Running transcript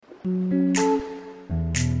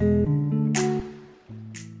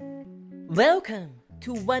Welcome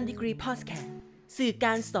to One Degree Podcast สื่อก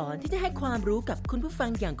ารสอนที่จะให้ความรู้กับคุณผู้ฟั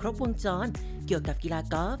งอย่างครบวงจรเกี่ยวกับกีฬา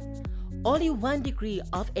กอล์ฟ Only one degree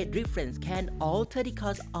of a difference can alter the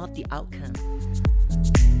course of the outcome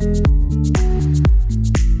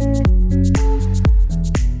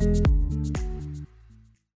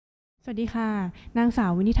สวัสดีค่ะนางสา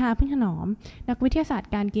ววินิธาพึ่งถนอมนักวิทยาศาสต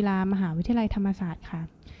ร์การกีฬามหาวิทยาลัยธรรมศาสตร์ค่ะ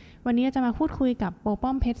วันนี้เราจะมาพูดคุยกับโปป้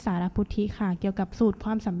อมเพชรสารพุทธิค่ะเกี่ยวกับสูตรคว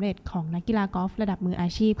ามสำเร็จของนักกีฬากอล์ฟระดับมืออา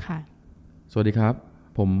ชีพค่ะสวัสดีครับ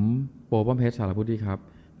ผมโปป้อมเพชรสารพุทธิครับ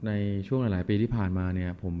ในช่วงหลายๆปีที่ผ่านมาเนี่ย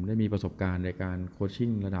ผมได้มีประสบการณ์ในการโคชชิ่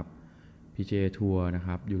งระดับ PGA Tour นะค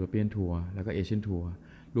รับ European Tour แล้วก็ Asian Tour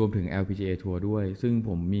รวมถึง LPGA Tour ด้วยซึ่งผ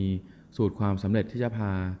มมีสูตรความสำเร็จที่จะพ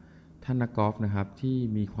าท่านนักกอล์ฟนะครับที่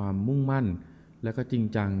มีความมุ่งมั่นและก็จริง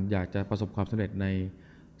จังอยากจะประสบความสำเร็จใน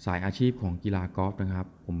สายอาชีพของกีฬากอล์ฟนะครับ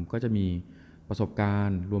ผมก็จะมีประสบการ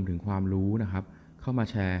ณ์รวมถึงความรู้นะครับเข้ามา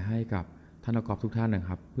แชร์ให้กับท่านนักกอล์ฟทุกท่านนะค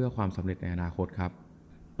รับเพื่อความสำเร็จในอนาคตครับ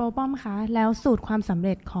โปป้อมคะแล้วสูตรความสำเ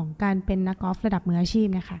ร็จของการเป็นนักกอล์ฟระดับมืออาชีพ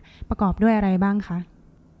นะคะประกอบด้วยอะไรบ้างคะ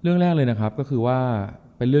เรื่องแรกเลยนะครับก็คือว่า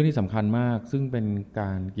เป็นเรื่องที่สำคัญมากซึ่งเป็นก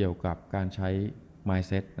ารเกี่ยวกับการใช้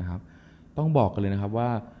mindset นะครับต้องบอกกันเลยนะครับว่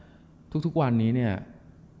าทุกๆวันนี้เนี่ย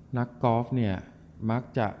นักกอล์ฟเนี่ยมัก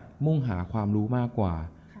จะมุ่งหาความรู้มากกว่า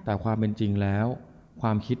แต่ความเป็นจริงแล้วคว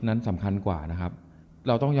ามคิดนั้นสำคัญกว่านะครับเ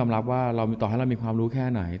ราต้องยอมรับว่าเราต่อให้เรามีความรู้แค่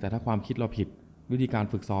ไหนแต่ถ้าความคิดเราผิดวิธีการ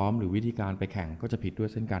ฝึกซ้อมหรือวิธีการไปแข่งก็จะผิดด้วย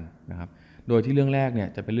เช่นกันนะครับโดยที่เรื่องแรกเนี่ย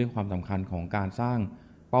จะเป็นเรื่องความสำคัญของการสร้าง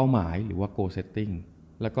เป้าหมายหรือว่า goal setting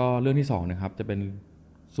แล้วก็เรื่องที่2นะครับจะเป็น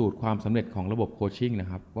สูตรความสำเร็จของระบบโคชชิ่งนะ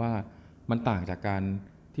ครับว่ามันต่างจากการ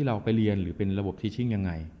ที่เราไปเรียนหรือเป็นระบบทีชชิ่งยังไ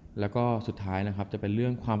งแล้วก็สุดท้ายนะครับจะเป็นเรื่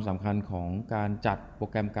องความสำคัญของการจัดโปร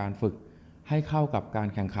แกรมการฝึกให้เข้ากับการ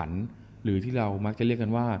แข่งขันหรือที่เรามักจะเรียกกั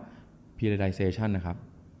นว่า periodization นะครับ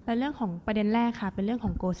และเรื่องของประเด็นแรกค่ะเป็นเรื่องข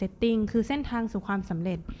อง goal setting คือเส้นทางสู่ความสำเ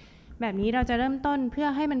ร็จแบบนี้เราจะเริ่มต้นเพื่อ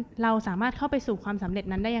ให้เราสามารถเข้าไปสู่ความสำเร็จ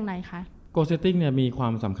นั้นได้อย่างไรคะ goal setting เนี่ยมีควา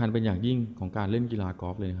มสำคัญเป็นอย่างยิ่งของการเล่นกีฬากอ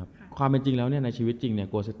ล์ฟเลยครับความเป็นจริงแล้วเนี่ยในชีวิตจริงเนี่ย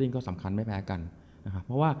goal setting ก็สำคัญไม่แพ้กันนะครับเ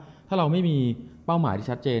พราะว่าถ้าเราไม่มีเป้าหมายที่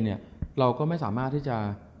ชัดเจนเนี่ยเราก็ไม่สามารถที่จะ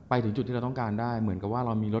ไปถึงจุดที่เราต้องการได้เหมือนกับว่าเร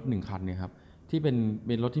ามีรถ1คันเนี่ยครับที่เ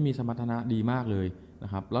ป็นรถที่มีสมรรถนะดีมากเลยน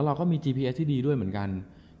ะครับแล้วเราก็มี GPS ที่ดีด้วยเหมือนกัน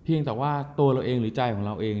เพียงแต่ว่าตัวเราเองหรือใจของเ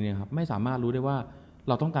ราเองเนี่ยครับไม่สามารถรู้ได้ว่าเ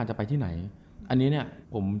ราต้องการจะไปที่ไหนอันนี้เนี่ย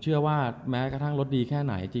ผมเชื่อว่าแม้กระทั่งรถดีแค่ไ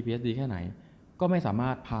หน GPS ดีแค่ไหนก็ไม่สามา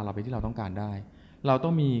รถพาเราไปที่เราต้องการได้เราต้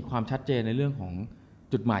องมีความชัดเจนในเรื่องของ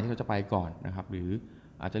จุดหมายที่เราจะไปก่อนนะครับหรือ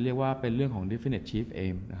อาจจะเรียกว่าเป็นเรื่องของ definite chief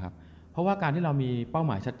aim นะครับเพราะว่าการที่เรามีเป้าห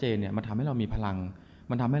มายชัดเจนเนี่ยมันทำให้เรามีพลัง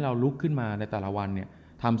มันทำให้เราลุกขึ้นมาในแต่ละวันเนี่ย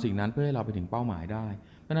ทำสิ่งนั้นเพื่อให้เราไปถึงเป้าหมายได้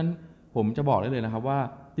เพราะฉะนั้นผมจะบอกได้เลยนะครับว่า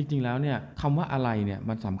จริงๆแล้วเนี่ยคำว่าอะไรเนี่ย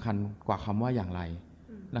มันสำคัญกว่าคำว่าอย่างไร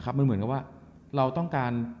นะครับมันเหมือนกับว่าเราต้องกา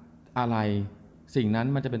รอะไรสิ่งนั้น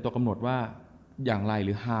มันจะเป็นตัวกำหนดว่าอย่างไรห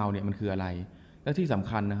รือ how เนี่ยมันคืออะไรและที่สำ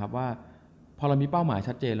คัญนะครับว่าพอเรามีเป้าหมาย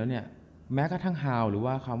ชัดเจนแล้วเนี่ยแม้กระทั่ง how หรือ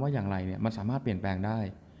ว่าคำว่าอย่างไรเนี่ยมันสามารถเปลี่ยนแปลงได้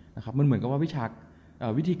นะครับมันเหมือนกับว่า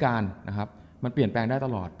วิธีการนะครับมันเปลี่ยนแปลงได้ต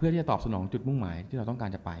ลอดเพื่อที่จะตอบสนองจุดมุ่งหมายที่เราต้องการ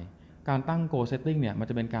จะไปการตั้ง goal setting เนี่ยมัน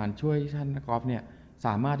จะเป็นการช่วยท่านนักกอล์ฟเนี่ยส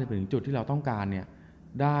ามารถจะไปถึงจุดที่เราต้องการเนี่ย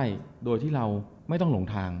ได้โดยที่เราไม่ต้องหลง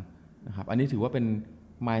ทางนะครับอันนี้ถือว่าเป็น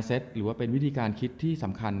mindset หรือว่าเป็นวิธีการคิดที่ส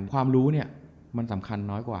ำคัญความรู้เนี่ยมันสำคัญ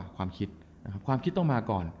น้อยกว่าความคิดนะครับความคิดต้องมา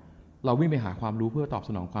ก่อนเราวิ่งไปหาความรู้เพื่อตอบส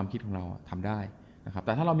นองความคิดของเราทำได้นะครับแ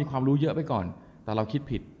ต่ถ้าเรามีความรู้เยอะไปก่อนแต่เราคิด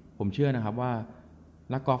ผิดผมเชื่อนะครับว่า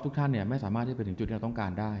นักกอล์ฟทุกท่านเนี่ยไม่สามารถที่จะไปถึงจุดที่เราต้องกา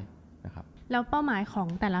รได้นะครับแล้วเป้าหมายของ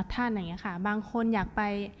แต่ละท่านอย่างเงี้ยค่ะบางคนอยากไป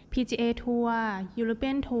PGA Tour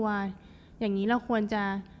European Tour อย่างนี้เราควรจะ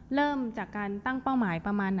เริ่มจากการตั้งเป้าหมายป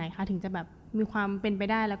ระมาณไหนคะถึงจะแบบมีความเป็นไป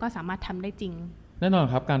ได้แล้วก็สามารถทำได้จริงแน่นอน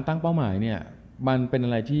ครับการตั้งเป้าหมายเนี่ยมันเป็นอ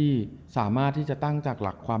ะไรที่สามารถที่จะตั้งจากห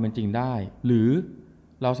ลักความเป็นจริงได้หรือ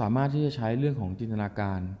เราสามารถที่จะใช้เรื่องของจินตนาก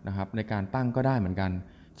ารนะครับในการตั้งก็ได้เหมือนกัน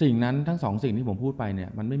สิ่งนั้นทั้งสองสิ่งที่ผมพูดไปเนี่ย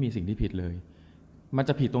มันไม่มีสิ่งที่ผิดเลยมัน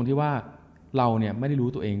จะผิดตรงที่ว่าเราเนี่ยไม่ได้รู้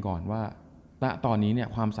ตัวเองก่อนว่าณตอนนี้เนี่ย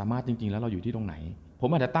ความสามารถจริงๆแล้วเราอยู่ที่ตรงไหนผม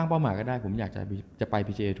อาจจะตั้งเป้าหมายก็ได้ผมอยากจะไป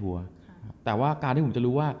PGA Tour แต่ว่าการที่ผมจะ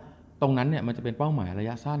รู้ว่าตรงนั้นเนี่ยมันจะเป็นเป้าหมายระ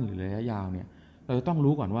ยะสั้นหรือระยะยาวเนี่ยเราจะต้อง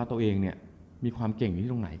รู้ก่อนว่าตัวเองเนี่ยมีความเก่งอยู่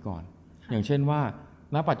ที่ตรงไหนก่อนอย่างเช่นว่า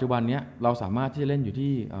ณปัจจุบันเนี้ยเราสามารถที่จะเล่นอยู่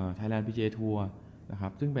ที่Thailand PGA Tour นะครั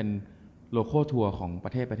บซึ่งเป็นโลคอลทัวร์ของปร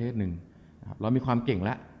ะเทศหนึ่งนะครับเรามีความเก่งแ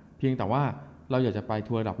ล้วเพียงแต่ว่าเราอยากจะไป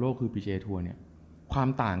ทัวร์ระดับโลกคือ PGA Tour เนี่ยความ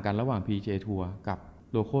ต่างกันระหว่าง PGA Tour กับ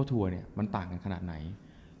โลคอลทัวร์เนี่ยมันต่างกันขนาดไหน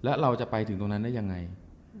และเราจะไปถึงตรงนั้นได้ยังไง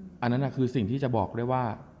อันนั้นคือสิ่งที่จะบอกได้ว่า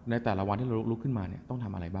ในแต่ละวันที่เราลุกขึ้นมาเนี่ยต้องท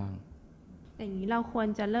ำอะไรบ้าง อย่างนี้เราควร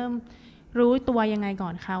จะเริ่ม รู้ตัวยังไงก่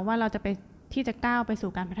อนคะว่าเราจะไปที่จะก้าวไป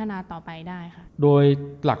สู่การพัฒนาต่อไปได้ค่ะโดย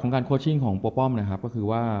หลักของการโคชชิ่งของโปรป้อมนะครับก็คือ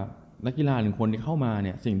ว่านักกีฬา1คนที่เข้ามาเ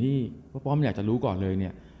นี่ยสิ่งที่โปรป้อมอยากจะรู้ก่อนเลยเนี่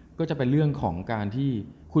ยก็จะเป็นเรื่องของการที่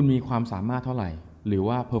คุณมีความสามารถเท่าไหร่หรือ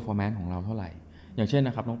ว่าเพอร์ฟอร์แมนซ์ของเราเท่าไหร่อย่างเช่นน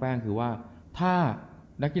ะครับน้องแป้งคือว่าถ้า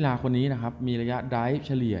นักกีฬาคนนี้นะครับมีระยะไดฟ์เ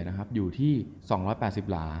ฉลี่ยนะครับอยู่ที่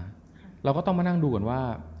280หลาเราก็ต้องมานั่งดูก่อนว่า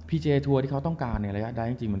PGA ทัวร์ที่เขาต้องการในระยะได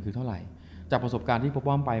ฟ์จริงๆมันคือเท่าไหร่จากประสบการณ์ที่โปร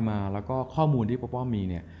ป้อมไปมาแล้วก็ข้อมูลที่โปรป้อมมี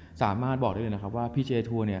เนี่ยสามารถบอกได้เลยนะครับว่า PGA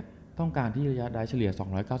ทัวร์เนี่ยต้องการที่ระยะไดฟ์เฉลี่ย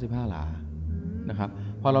295หลานะครับ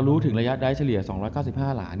พอเรารู้ถึงระยะไดฟ์เฉลี่ย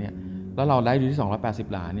295หลาเนี่ยแล้วเราไดฟ์อยู่ที่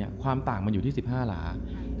280หลาเนี่ยความต่างมันอยู่ที่15หลา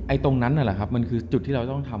ไอ้ตรงนั้นน่ะแหละครับมันคือจุดที่เรา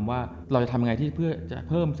ต้องทำว่าเราจะทำยังไงที่เพื่อจะ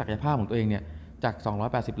เพิ่มศักยภาพของตัวเองเนี่ยจาก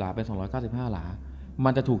280หลาเป็น295หลามั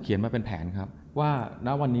นจะถูกเขียนมาเป็นแผนครับว่าณ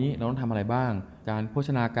วันนี้เราต้องทำอะไรบ้างการโภช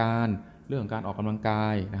นาการเรื่องของการออกกำลังกา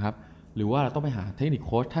ยนะครับหรือว่าเราต้องไปหาเทคนิคโ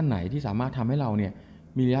ค้ชท่านไหนที่สามารถทำให้เราเนี่ย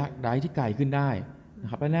มีระยะไดฟ์ที่ไกลขึ้นได้นะ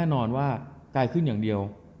ครับและแน่นอนว่าไกลขึ้นอย่างเดียว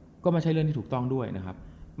ก็ไม่ใช่เรื่องที่ถูกต้องด้วยนะครับ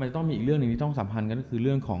มันจะต้องมีอีกเรื่องนึงที่ต้องสัมพันธ์กันก็คือเ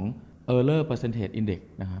รื่องของ Error Percentage Index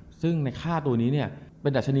นะครับซึ่งในค่าตัวนี้เนี่ยเป็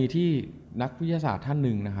นดัชนีที่นักวิทยาศาสตร์ท่านห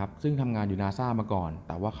นึ่งนะครับซึ่งทำงานอยู่ NASA มาก่อนแ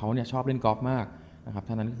ต่ว่าเขาเนี่ยชอบเล่นกอล์ฟมากนะครับ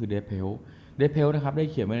ท่านนั้นก็คือเดฟเพลนะครับได้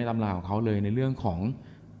เขียนไว้ในตำราของเขาเลยในเรื่องของ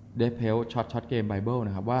เดฟเพลช็อตเกมไบเบิล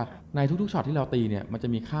นะครับว่าในทุกๆช็อตที่เราตีเนี่ยมันจะ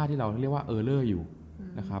มีค่าที่เราเรียกว่า Error อยู่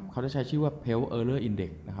นะครับเขาจะใช้ชื่อว่า Pell Error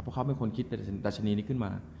Index นะครับเพราะเขาเป็นคนคิดดัชนีนี้ขึ้นม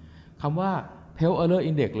าคำว่า Pell Error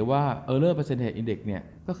Index หรือว่า Error Percentage Index เนี่ย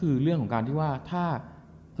ก็คือเรื่องของการที่ว่าถ้า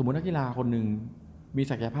สมมุตินักกีฬาคนหนึ่งมี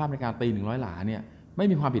ศักยภาพในการตี100หลาเนี่ยไม่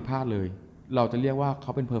มีความผิดพลาดเลยเราจะเรียกว่าเข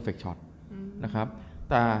าเป็น perfect shot นะครับ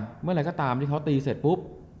แต่เมื่อไหร่ก็ตามที่เขาตีเสร็จปุ๊บ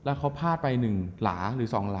แล้วเขาพลาดไป1หลาหรือ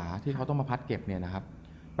2หลาที่เขาต้องมาพัดเก็บเนี่ยนะครับ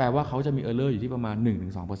แปลว่าเขาจะมี error อยู่ที่ประมาณ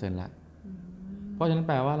 1-2% แล้วเพราะฉะนั้นแ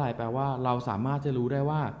ปลว่าอะไรแปลว่าเราสามารถจะรู้ได้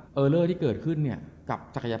ว่า error ที่เกิดขึ้นเนี่ยกับ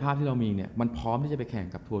ศักยภาพที่เรามีเนี่ยมันพร้อมที่จะไปแข่ง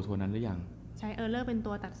กับทัวร์นั้นหรือยังใช้ error เป็น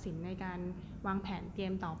ตัวตัดสินในการวางแผนเก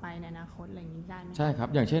มต่อไปในอนาคตอะไรอย่างนี้ได้ไหมใช่ครับ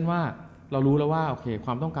อย่างเช่นว่าเรารู้แล้วว่าโอเคค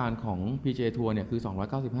วามต้องการของ PGA ทัวร์เนี่ยคือ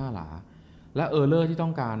295หลาและerrorที่ต้อ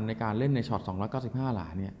งการในการเล่นในช็อต295หลา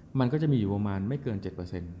เนี่ยมันก็จะมีอยู่ประมาณไม่เกิน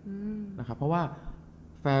 7% นะครับเพราะว่า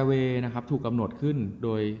แฟร์เวย์นะครับถูกกำหนดขึ้นโด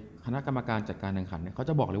ยคณะกรรมการจัดการแข่งขันเนี่ยเขา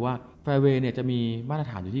จะบอกเลยว่าแฟร์เวย์เนี่ยจะมีมาตร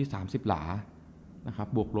ฐานอยู่ที่30หลานะครับ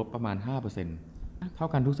บวกลบประมาณ 5% เท่า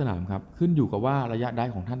กันทุกสนามครับขึ้นอยู่กับว่าระยะได้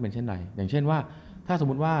ของท่านเป็นเช่นไรอย่างเช่นว่าถ้าสม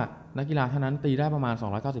มุติว่านักกีฬาท่านนั้นตีได้ประมาณ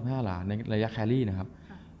295หลาในระยะแครี่นะครับ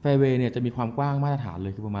แฟร์เวย์เนี่ยจะมีความกว้างมาตรฐานเล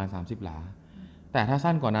ยคือประมาณ30หลาแต่ถ้า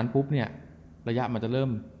สั้นกว่านั้นปุ๊บเนี่ยระยะมันจะเริ่ม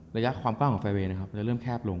ระยะความกว้างของแฟร์เวย์นะครับจะเริ่มแค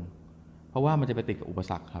บลงเพราะว่ามันจะไปติดกับอุป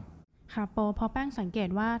สรรคครับค่ะโปพอแป้งสังเกต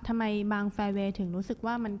ว่าทำไมบางแฟร์เวย์ถึงรู้สึก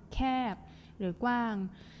ว่ามันแคบหรือกว้าง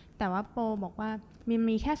แต่ว่าโปบอกว่า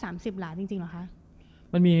มีแค่30หลาจริงๆเหรอคะ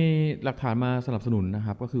มันมีหลักฐานมาสนับสนุนนะค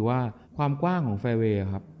รับก็คือว่าความกว้างของแฟร์เวย์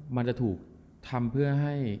ครับมันจะถูกทำเพื่อใ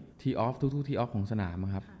ห้ทีออฟทุกๆทีออฟของสนาม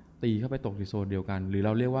ครับตีเข้าไปตกในโซนเดียวกันหรือเร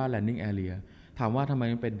าเรียกว่า landing area ถามว่าทำไม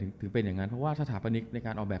มันเป็นถึงเป็นอย่างนั้นเพราะว่าสถาปนิกในก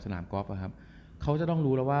ารออกแบบสนามกอล์ฟครับเขาจะต้อง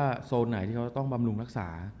รู้แล้วว่าโซนไหนที่เขาต้องบำรุงรักษา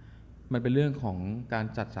มันเป็นเรื่องของการ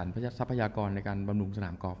จัดสรรทรัพยากรในการบำรุงสนา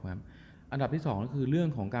มกอล์ฟครับอันดับที่2ก็คือเรื่อง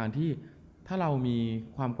ของการที่ถ้าเรามี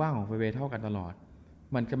ความกว้างของแฟร์เวย์เท่ากันตลอด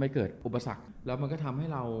มันจะไม่เกิดอุปสรรคแล้วมันก็ทำให้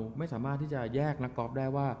เราไม่สามารถที่จะแยกนักกอล์ฟได้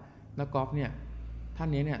ว่านักกอล์ฟเนี่ยท่าน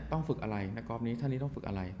นี้เนี่ยต้องฝึกอะไรนักกอล์ฟนี้ท่านนี้ต้องฝึก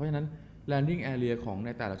อะไรเพราะฉะนั้น landing area ของใน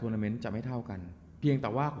แต่ละทัวร์นาเมนต์จะไม่เท่ากันเพียงแต่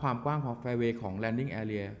ว่าความกว้างของแฟร์เวย์ของ landing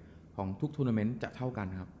area ของทุกทัวร์นาเมนต์จะเท่ากัน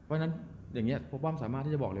ครับเพราะฉะนั้นอย่างเงี้ยผมว่าสามารถ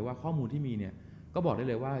ที่จะบอกเลยว่าข้อมูลที่มีเนี่ยก็บอกได้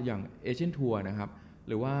เลยว่าอย่างเอเชียนทัวร์นะครับ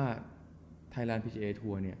หรือว่า Thailand PGA ทั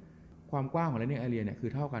วร์เนี่ยความกว้างของ landing area เนี่ยคือ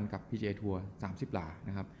เท่ากันกับ PGA ทัวร์30หลา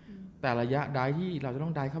นะครับแต่ระยะไดฟ์ที่เราจะต้อ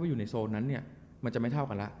งไดฟ์เข้าไปอยู่ในโซนนั้นเนี่ยมันจะไม่เท่า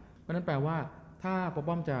กันละเพราะนั้นแปลว่าถ้าป๊อป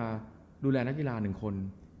ป้อมจะดูแลนักกีฬา1คน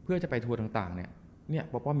เพื่อจะไปทัวร์ต่างๆเนี่ย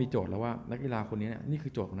ป๊อปป้อมมีโจทย์แล้วว่านักกีฬาคนนี้เนี่ยนี่คื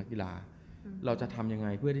อโจทย์ของนักกีฬาเราจะทำยังไง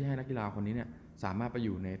เพื่อที่ให้นักกีฬาคนนี้เนี่ยสามารถไปอ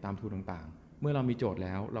ยู่ในตามทัวร์ต่างๆเมื่อเรามีโจทย์แ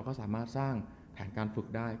ล้วเราก็สามารถสร้างแผนการฝึก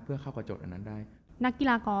ได้เพื่อเข้ากับโจทย์อันนั้นได้นักกี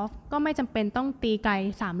ฬากอล์ฟก็ไม่จำเป็นต้องตีไกล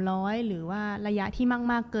300หรือว่าระยะที่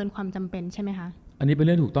มากๆเกินความจำเป็นใช่ไหมคะอันนี้เป็นเ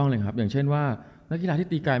รื่องถูกต้องเลยครับอย่างเช่นว่านักกีฬาที่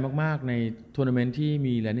ตีไกลมากๆในทัวร์นาเมนต์ที่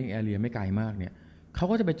มี landing area ไม่ไกลมากเนี่ยเขา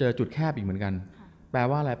ก็จะไปเจอจุดแคบอีกเหมือนกันแปล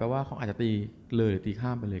ว่าอะไรแปลว่าเขาอาจจะตีเลยหรือตีข้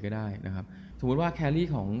ามไปเลยก็ได้นะครับสมมุติว่าแครี่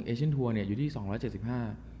ของเอเชียนทัวร์เนี่ยอยู่ที่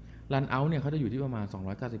275รันเอาท์เนี่ยเขาจะอยู่ที่ประมาณ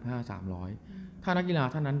295-300ถ้านักกีฬา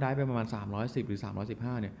ท่านนั้นได้ไปประมาณ310หรือ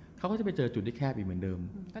315เนี่ยเขาก็จะไปเจอจุดที่แคบอีกเหมือนเดิม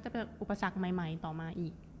ก็จะเป็นอุปสรรคใหม่ๆต่อมาอี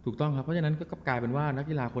กถูกต้องครับเพราะฉะนั้นก็กลายเป็นว่านัก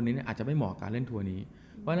กีฬาคนนี้เนี่ยอาจจะไม่เหมาะกับการเล่นทัวร์นี้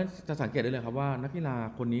เพราะฉะนั้นจะสังเกตได้เลยครับว่านักกีฬา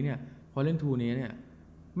คนนี้เนี่ยพอเล่นทัวร์นี้เนี่ย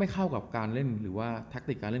ไม่เข้ากับการเล่นหรือว่าแทค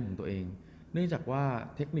ติกการเล่นของตัวเอง เนื่องจากว่า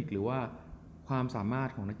เทคนิคหรือว่าความสามารถ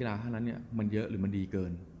ของนักกีฬาท่านนั้นเนี่ยมันเยอะหรือมันดีเกิ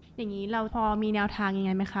นอย่างนี้เราพอมีแนวทางยังไ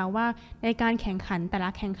งไหมคะว่าในการแข่งขันแต่ละ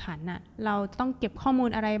แข่งขันน่ะเราต้องเก็บข้อมูล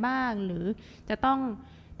อะไรบ้างหรือจะต้อง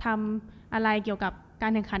ทำอะไรเกี่ยวกับกา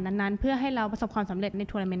รแข่งขันนั้นๆเพื่อให้เราประสบความสำเร็จใน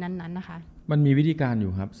ทัวร์นาเมนต์นั้นๆนะคะมันมีวิธีการอ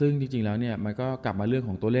ยู่ครับซึ่งจริงๆแล้วเนี่ยมันก็กลับมาเรื่องข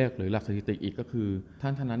องตัวเลขหรือหลักสถิติอีกก็คือท่า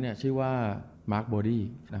นนั้นเนี่ยชื่อว่ามาร์คบอดี้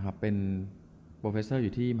นะครับเป็นโปรเฟสเซอร์อ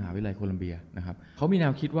ยู่ที่มหาวิทยาลัยโคลัมเบียนะครับเขามีแน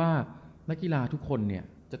วคิดว่านักกีฬาทุกคนเนี่ย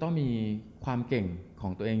จะต้องมีความเก่งขอ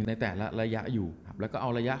งตัวเองในแต่ละระยะอยู่ครับแล้วก็เอา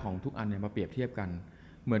ระยะของทุกอันเนี่ยมาเปรียบเทียบกัน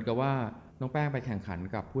เหมือนกับว่าน้องแป้งไปแข่งขัน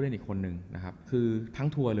กับผู้เล่นอีกคนหนึ่งนะครับคือทั้ง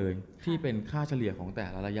ทัวร์เลยที่เป็นค่าเฉลี่ยของแต่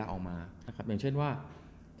ละระยะออกมานะครับอย่างเช่นว่า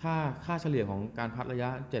ถ้าค่าเฉลี่ยของการพัดระยะ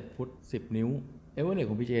7ฟุต10นิ้วเอเวอเรสต์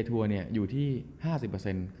ของ PGA ทัวร์เนี่ยอยู่ที่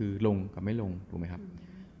 50% คือลงกับไม่ลงถูกไหมครับ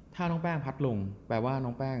ถ้าน้องแป้งพัดลงแปลว่าน้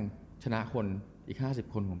องแป้งชนะคนอีก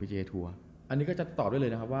50คนของ PGA ทัวร์อันนี้ก็จะตอบได้เล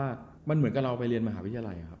ยนะครับว่ามันเหมือนกับเราไปเรียนมหาวิทยา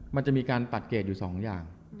ลัยครับมันจะมีการตัดเกรดอยู่2อย่าง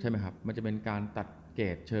ใช่ไหมครับมันจะเป็นการตัดเกร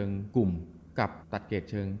ดเชิงกลุ่มกับตัดเกรด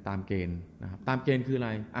เชิงตามเกณฑ์นะครับตามเกณฑ์คืออะไร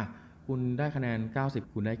คุณได้คะแนน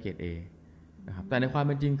90คุณได้เกรด A นะครับแต่ในความเ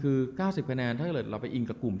ป็นจริงคือ90คะแนนถ้าเกิดเราไปอิง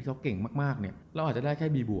กับกลุ่มที่เขาเก่งมากๆเนี่ยเราอาจจะได้แค่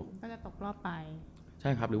B บวกก็จะตกรอบไปใ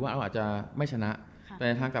ช่ครับหรือว่าเราอาจจะไม่ชนะแต่ใ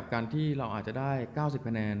นทางกลับกันที่เราอาจจะได้90ค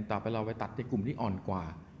ะแนนต่อไปเราไปตัดในกลุ่มที่อ่อนกว่า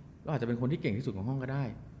เราอาจจะเป็นคนที่เก่งที่สุดของห้องก็ได้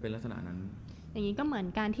เป็นลักษณะนั้นอย่างนี้ก็เหมือน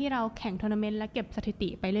การที่เราแข่งทัวร์นาเมนต์และเก็บสถิติ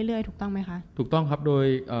ไปเรื่อยๆถูกต้องไหมคะถูกต้องครับโดย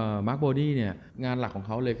มาร์คบอดี้เนี่ยงานหลักของเ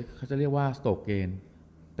ขาเลยเขาจะเรียกว่าสโตรกเกน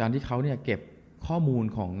การที่เขาเนี่ยเก็บข้อมูล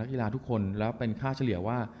ของนักกีฬาทุกคนแล้วเป็นค่าเฉลี่ย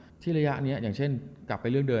ว่าที่ระยะนี้อย่างเช่นกลับไป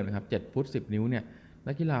เรื่องเดินนะครับ7ฟุต10นิ้วเนี่ย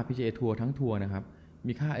นักกีฬา PGA ทัวร์ทั้งทัวร์นะครับ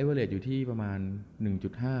มีค่า average อยู่ที่ประมาณ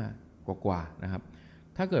 1.5 กว่าๆนะครับ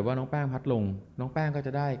ถ้าเกิดว่าน้องแป้งพัดลงน้องแป้งก็จ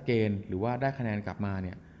ะได้เกณฑ์หรือว่าได้คะแนนกลับมาเ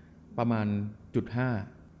นี่ยประมาณ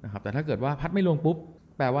 0.5 นะครับแต่ถ้าเกิดว่าพัดไม่ลงปุ๊บ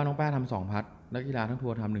แปลว่าน้องแป้งทำ2พัดนักกีฬาทั้งทั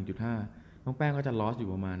วร์ทำ 1.5 น้องแป้งก็จะ loss อยู่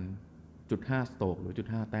ประมาณ 0.5 สโตรกหรือ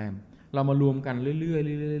 0.5 แต้มเรามารวมกันเรื่อย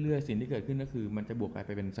ๆเรื่อยๆสิ่งที่เกิดขึ้นก็คือมันจะบวกไ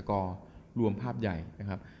ปเป็นสกอร์รวมภาพใหญ่นะ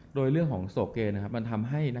ครับโดยเรื่องของสโตรกเกนนะครับมันทำ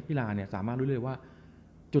ให้นักกีฬาเนี่ยสามารถรู้เลยว่า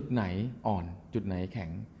จุดไหนอ่อนจุดไหนแข็ง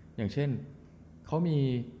อย่างเช่นเขามี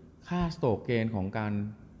ค่าสโตรกเกนของการ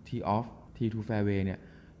tee off tee to fairway เนี่ย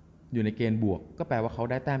อยู่ในเกณฑ์บวกก็แปลว่าเขา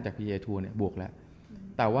ได้แต้มจาก PGA Tour เนี่ยบวกแล้ว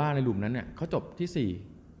แต่ว่าในหลุมนั้นเนี่ยเขาจบที่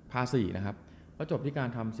4พา4นะครับเขาจบที่การ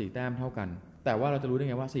ทำ4แต้มเท่ากันแต่ว่าเราจะรู้ได้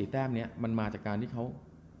ไงว่า4แต้มเนี้ยมันมาจากการที่เขา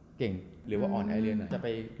เก่งหรือว่าอ่อนไอเรียนไหนจะไป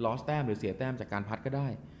loss แต้มหรือเสียแต้มจากการพัดก็ได้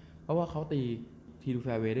เพราะว่าเขาตี tee to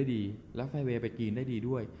fairway ได้ดีแล้ว fairway ไปกรีนได้ดี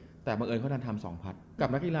ด้วยแต่บังเอิญเขาดันทำ2พัดกับ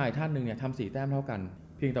นักกีฬาท่านหนึ่งเนี่ยทำ4แต้มเท่ากัน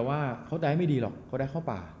เพียงแต่ว่าเขาได้ไม่ดีหรอกเขาได้เข้า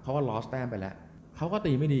ป่าเขาก็ loss แต้มไปแล้วเขาก็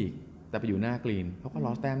ตีไม่ดีแต่ไปอยู่หน้ากรีนเขาก็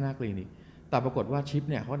loss แต้มหน้ากรีนอีกแต่ปรากฏว่าชิป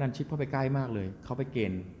เนี่ยเขาดันชิปเข้าไปใกล้มากเลยเขาไปเก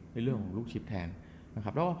ณฑ์ในเรื่องของลูกชิปแทนนะค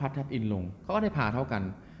รับแล้วก็พัดแทบอินลงเขาก็ได้พาเท่ากัน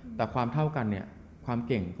แต่ความเท่ากันเนี่ยความ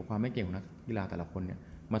เก่งกับความไม่เก่งของนักกีฬาแต่ละคนเนี่ย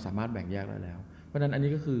มันสามารถแบ่งแยกได้แล้วเพราะฉะนั้นอัน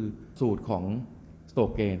นี้ก็คือสูตรของสโตรก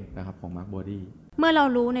เกนนะครับของมาร์คบอดี้เมื่อเรา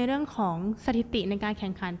รู้ในเรื่องของสถิติในการแข่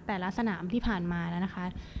งขันแต่ละสนามที่ผ่านมาแล้วนะคะ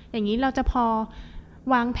อย่างนี้เราจะพอ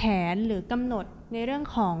วางแผนหรือกำหนดในเรื่อง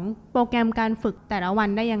ของโปรแกรมการฝึกแต่ละวัน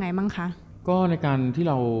ได้ยังไงบ้างคะก็ในการที่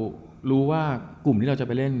เรารู้ว่ากลุ่มที่เราจะไ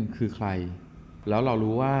ปเล่นคือใครแล้วเรา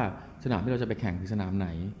รู้ว่าสนามที่เราจะไปแข่งคือสนามไหน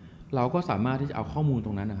เราก็สามารถที่จะเอาข้อมูลต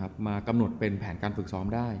รงนั้นนะครับมากำหนดเป็นแผนการฝึกซ้อม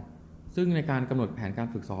ได้ซึ่งในการกำหนดแผนการ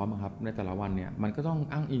ฝึกซ้อมครับในแต่ละวันเนี่ยมันก็ต้อง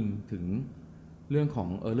อ้างอิงถึงเรื่องของ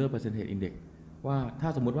Error Percentage Index ว่าถ้า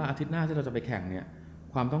สมมุติว่าอาทิตย์หน้าที่เราจะไปแข่งเนี่ย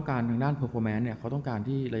ความต้องการทางด้าน performance เนี่ยเขาต้องการ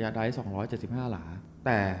ที่ระยะไดฟ์275หลาแ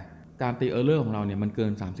ต่การตี Error ของเราเนี่ยมันเกิ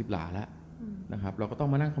น30หลาแล้วนะครับเราก็ต้อง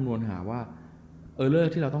มานั่งคำนวณหาว่า Error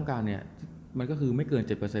ที่เราต้องการเนี่ยมันก็คือไม่เกิน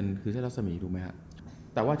 7% คือเส้นรัศมีถูกไหมครับ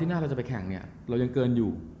แต่ว่าที่หน้าเราจะไปแข่งเนี่ยเรายังเกินอ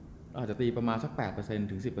ยู่อาจจะตีประมาณสัก 8%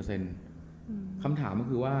 ถึง 10% คำถามก็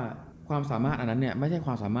คือว่าความสามารถอันนั้นเนี่ยไม่ใช่ค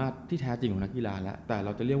วามสามารถที่แท้จริงของนักกีฬาแล้วแต่เร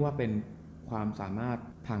าจะเรียกว่าเป็นความสามารถ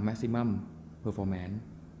ทาง maximum performance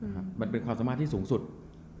นะครับมันเป็นความสามารถที่สูงสุด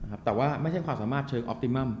นะครับแต่ว่าไม่ใช่ความสามารถเชิง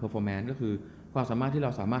optimum performance ก็คือความสามารถที่เร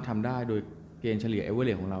าสามารถทำได้โดยเกณฑ์เฉลี่ย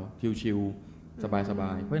average ของเราชิวๆสบ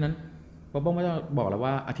ายๆเพราะฉะนั้นป๊อปป้องก็จะบอกแล้ว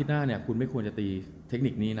ว่าอาทิตย์หน้าเนี่ยคุณไม่ควรจะตีเทคนิ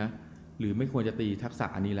คนี้นะหรือไม่ควรจะตีทักษะ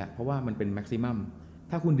อันนี้แหละเพราะว่ามันเป็น maximum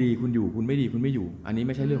ถ้าคุณดีคุณอยู่คุณไม่ดีคุณไม่อยู่อันนี้ไ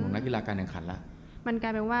ม่ใช่เรื่องของนักกีฬาการแข่งขันละมันกลา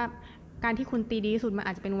ยเป็นว่าการที่คุณตีดีที่สุดมันอ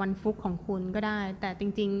าจจะเป็นวันฟุกของคุณก็ได้แต่จ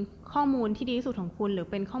ริงๆข้อมูลที่ดีที่สุดของคุณหรือ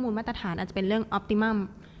เป็นข้อมูลมาตรฐานอาจจะเป็นเรื่อง optimum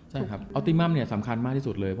ใช่ครับ optimum เนี่ยสำคัญมากที่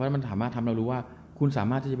สุดเลยเพราะมันสามารถทำเรารู้ว่าคุณสา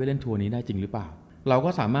มารถที่จะไปเล่นทัวร์นี้ได้จริงหรือเปล่าเราก็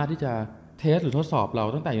สามารถที่จะเทสหรือทดสอบเรา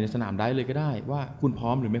ตั้งแต่อยู่ในสนามได้เลยก็ได้ว่าคุณพร้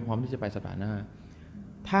อมหรือไม่พร้อมที่จะไปสัปดาห์หน้า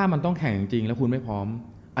ถ้ามันต้องแข่งจริงแล้วคุณไม่พร้อม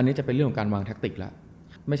อันนี้จะเป็นเรื่องของการวางแทคติกแล้ว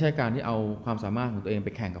ไม่ใช่การที่เอาความสามารถของตัวเองไป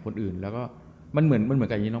แข่งกับคนอื่นแล้วก็ มันเหมือน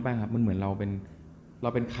กับอย่างนี้น้องแป้งครับมันเหมือนเราเ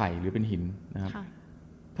ป็นไข่หรือเป็นหินนะครับ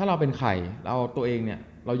ถ้าเราเป็นไข่เราตัวเองเนี่ย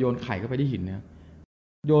เราโยนไข่เข้าไปที่หินเนี่ย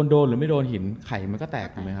โยนโดนหรือไม่โดนหินไข่มันก็แตก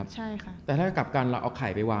ถูกไหมครับใช่ค่ะแต่ถ้ากลับกันเราเอาไข่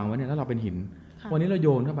ไปวางไว้เนี่ยแล้วเราเป็นหินวันนี้เราโย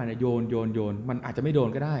นเข้าไปเนี่ยโยนมันอาจจะไม่โดน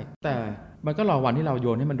ก็ได้แต่มันก็รอวันที่เราโย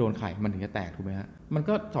นให้มันโดนไข่มันถึงจะแตกถูกไหมฮะมัน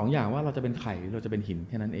ก็2อย่างว่าเราจะเป็นไข่หรือเราจะเป็นหิน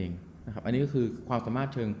แค่นั้นเองนะครับอันนี้ก็คือความสามารถ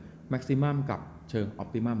เชิงแม็กซิมัมกับเชิงออป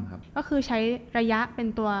ติมัมครับก็คือใช้ระยะเป็น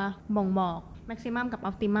ตัวบ่งบอกแม็กซิมัมกับอ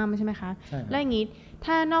อปติมัมใช่ไหมคะใช่แล้วอย่างนี้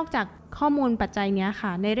ถ้านอกจากข้อมูลปัจจัยนี้ค่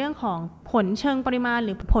ะในเรื่องของผลเชิงปริมาณห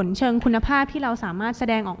รือผลเชิงคุณภาพที่เราสามารถแส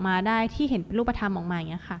ดงออกมาได้ที่เห็นเป็นรูปธรรมออกมาอย่า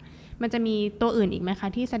งนี้ค่ะมันจะมีตัวอื่นอีกไหมคะ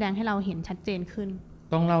ที่แสดงให้เราเห็นชัดเจนขึ้น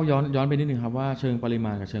ต้องเล่าย้อนไปนิดนึงครับว่าเชิงปริม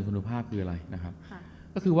าณกับเชิงคุณภาพคืออะไรนะครับ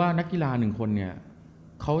ก็คือว่านักกีฬา1คนเนี่ย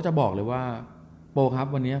เขาจะบอกเลยว่าโปรครับ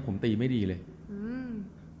วันนี้ผมตีไม่ดีเลย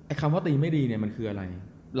ไอ้คำว่าตีไม่ดีเนี่ยมันคืออะไร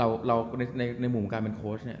เราในมุมการเป็นโค้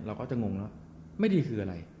ชเนี่ยเราก็จะงงแล้วไม่ดีคืออะ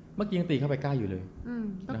ไรเมื่อกี้ยังตีเข้าไปใกล้อยู่เลย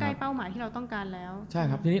ก็ใกล้เป้าหมายที่เราต้องการแล้วใช่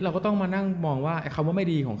ครับทีนี้เราก็ต้องมานั่งมองว่าไอ้คำว่าไม่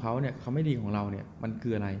ดีของเขาเนี่ยคำไม่ดีของเราเนี่ยมันคื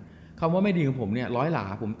ออะไรคำว่าไม่ดีของผมเนี่ย100 หลา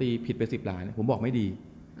ผมตีผิดไป10 หลาเนี่ยผมบอกไม่ดี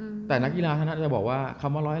แต่นักกีฬาท่านจะบอกว่าค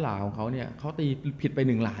ำว่า100 หลาของเขาเนี่ยเขาตีผิดไป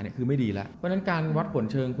1 หลาเนี่ยคือไม่ดีแล้วเพราะฉะนั้นการวัดผล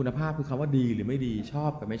เชิงคุณภาพคือคำว่าดีหรือไม่ดีชอ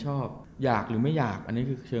บกับไม่ชอบอยากหรือไม่อยากอันนี้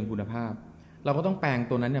คือเชิงคุณภาพเราก็ต้องแปลง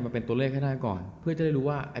ตัวนั้นเนี่ยมาเป็นตัวเลขให้ได้ก่อนเพื่อจะได้รู้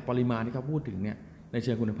ว่าไอ้ปริมาณที่เขาพูดถึงเนี่ยในเ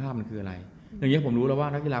ชิงคุณภาพมันคืออะไรอย่างนี้ผมรู้แล้วว่า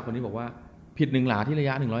นักกีฬาคนนี้บอกว่าผิด1 หลาที่ระ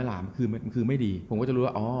ยะ100 หลาคือไม่ดีผมก็จะรู้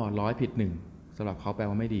ว่า100ผิด1สำหรับเขาแปล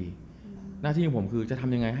ว่าไม่ดีหน้าที่ของผมคือจะท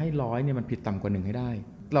ำยังไงให้100เนี่ยมันผิดต่ำกว่า1ให้ได้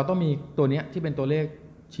เราต้องมีตัวเนี้ยที่เป็นตัวเลข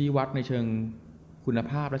ชี้วัดในเชิงคุณ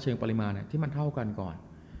ภาพและเชิงปริมาณเนี่ยที่มันเท่ากันก่อน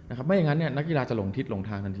นะครับไม่อย่างนั้นเนี่ยนักกีฬาจะหลงทิศหลง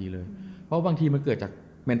ทางทันทีเลยเพราะบางทีมันเกิดจาก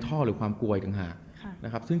เมนทัลหรือความกลัวต่างหากน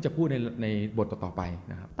ะครับซึ่งจะพูดในบทต่อไป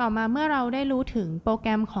นะครับต่อมาเมื่อเราได้รู้ถึงโปรแกร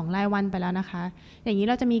มของรายวันไปแล้วนะคะอย่างนี้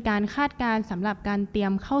เราจะมีการคาดการณ์สำหรับการเตรีย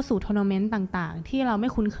มเข้าสู่ทัวร์นาเมนต์ต่างๆที่เราไม่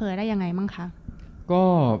คุ้นเคยได้ยังไงบ้างคะก็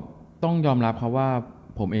ต้องยอมรับครับว่า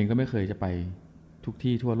ผมเองก็ไม่เคยจะไปทุก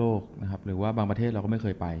ที่ทั่วโลกนะครับหรือว่าบางประเทศเราก็ไม่เค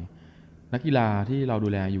ยไปนักกีฬาที่เราดู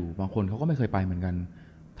แลอยู่บางคนเขาก็ไม่เคยไปเหมือนกัน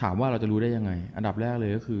ถามว่าเราจะรู้ได้ยังไงอันดับแรกเล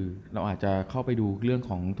ยก็คือเราอาจจะเข้าไปดูเรื่อง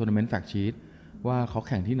ของทัวร์นาเมนต์แฟกชีตว่าเขาแ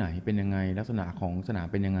ข่งที่ไหนเป็นยังไงลักษณะของสนาม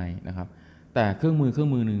เป็นยังไงนะครับแต่เครื่องมื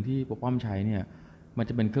อหนึ่งที่ป้อมใช้เนี่ยมัน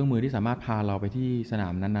จะเป็นเครื่องมือที่สามารถพาเราไปที่สนา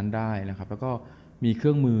มนั้นๆได้นะครับแล้วก็มีเค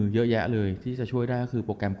รื่องมือเยอะแยะเลยที่จะช่วยได้ก็คือโ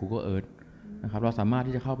ปรแกรม Google Earth นะครับเราสามารถ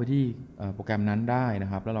ที่จะเข้าไปที่โปรแกรมนั้นได้น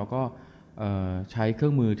ะครับแล้วเราก็ใช้เครื่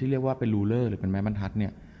องมือที่เรียกว่าเป็นรูเลอร์หรือเป็นไม้บรรทัดเนี่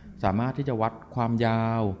ยสามารถที่จะวัดความยา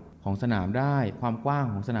วของสนามได้ความกว้าง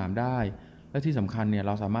ของสนามได้และที่สำคัญเนี่ยเ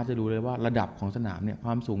ราสามารถจะรู้เลยว่าระดับของสนามเนี่ยคว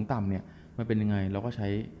ามสูงต่ำเนี่ยมันเป็นยังไงเราก็ใช้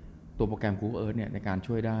ตัวโปรแกรม Google Earth เนี่ยในการ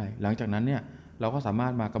ช่วยได้หลังจากนั้นเนี่ยเราก็สามาร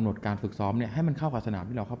ถมากำหนดการฝึกซ้อมเนี่ยให้มันเข้ากับสนาม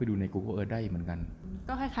ที่เราเข้าไปดูใน Google Earth ได้เหมือนกัน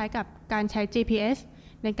ก็คล้ายๆกับการใช้ GPS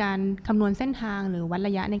ในการคำนวณเส้นทางหรือวัดร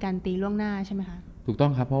ะยะในการตีล่วงหน้าใช่ไหมคะถูกต้อ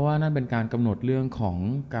งครับเพราะว่านั่นเป็นการกำหนดเรื่องของ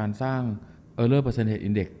การสร้าง Error Percentage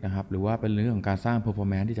Index นะครับหรือว่าเป็นเรื่องของการสร้าง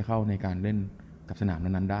performance ที่จะเข้าในการเล่นกับสนาม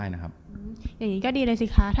นั้นๆได้นะครับอย่างนี้ก็ดีเลยสิ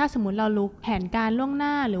คะถ้าสมมติเรารู้แผนการล่วงหน้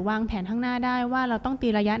าหรือวางแผนข้างหน้าได้ว่าเราต้องตี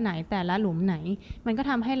ระยะไหนแต่ละหลุมไหนมันก็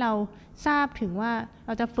ทำให้เราทราบถึงว่าเร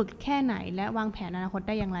าจะฝึกแค่ไหนและวางแผนอนาคตไ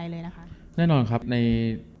ด้อย่างไรเลยนะคะแน่นอนครับใน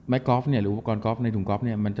ไม้กอล์ฟเนี่ยหรืออุปกรณ์กอล์ฟในถุงกอล์ฟเ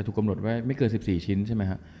นี่ยมันจะถูกกำหนดไว้ไม่เกิน14 ชิ้นใช่ไหม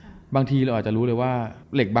ครับบางทีเราอาจจะรู้เลยว่า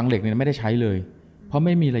เหล็กบางเหล็กเนี่ยไม่ได้ใช้เลยเพราะไ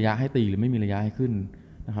ม่มีระยะให้ตีหรือไม่มีระยะให้ขึ้น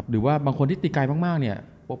นะครับหรือว่าบางคนที่ตีไกลมากๆเนี่ย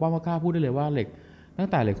ป้อมกล้าพูดได้เลยว่าเหล็กตั้ง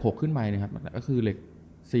แต่เหล็ก6ขึ้นไปนะครับก็คือเหล็ก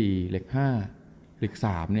4เหล็ก5เหล็ก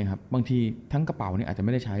3เนี่ยครับบางทีทั้งกระเป๋าเนี่ยอาจจะไ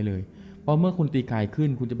ม่ได้ใช้เลยเพราะเมื่อคุณตีไกลขึ้น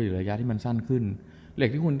คุณจะไปอยู่ระยะที่มันสั้นขึ้นเหล็ก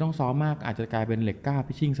ที่คุณต้องซ้อมมากอาจจะกลายเป็นเหล็กก้า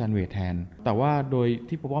พิชชิ่งซันเวทแทนแต่ว่าโดย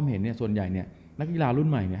ที่ป้อมเห็นเนี่ยส่วนใหญ่เนี่ยนักกีฬารุ่น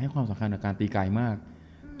ใหม่เนี่ยให้ความสำคัญกับการตีไกลมาก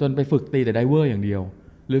จนไปฝึกตีแต่ไดเวอร์อย่างเดียว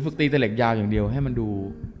หรือฝึกตีแต่เหล็กยาวอย่างเดียวให้มันดู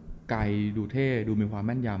ไกลดูเท่ดูมีความแ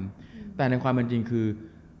ม่นยำแต่ในความเป็นจริงคือ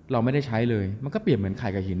เราไม่ได้ใช้เลยมันก็เปรียบเหมือนไข่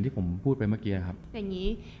กับหินที่ผมพูดไปเมื่อกี้ครับอย่างนี้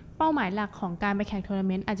เป้าหมายหลักของการไปแข่งทัวร์นาเ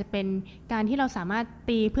มนต์อาจจะเป็นการที่เราสามารถ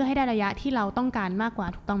ตีเพื่อให้ได้ระยะที่เราต้องการมากกว่า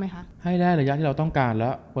ถูกต้องไหมคะให้ได้ระยะที่เราต้องการและ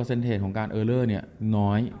เปอร์เซ็นเทจของการเออร์เลอร์เนี่ยน้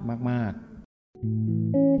อยมาก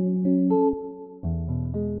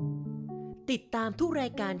ติดตามทุกรา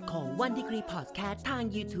ยการของ One Degree Podcast ทาง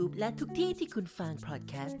YouTube และทุกที่ที่คุณฟัง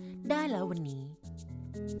podcast ได้แล้ววันนี้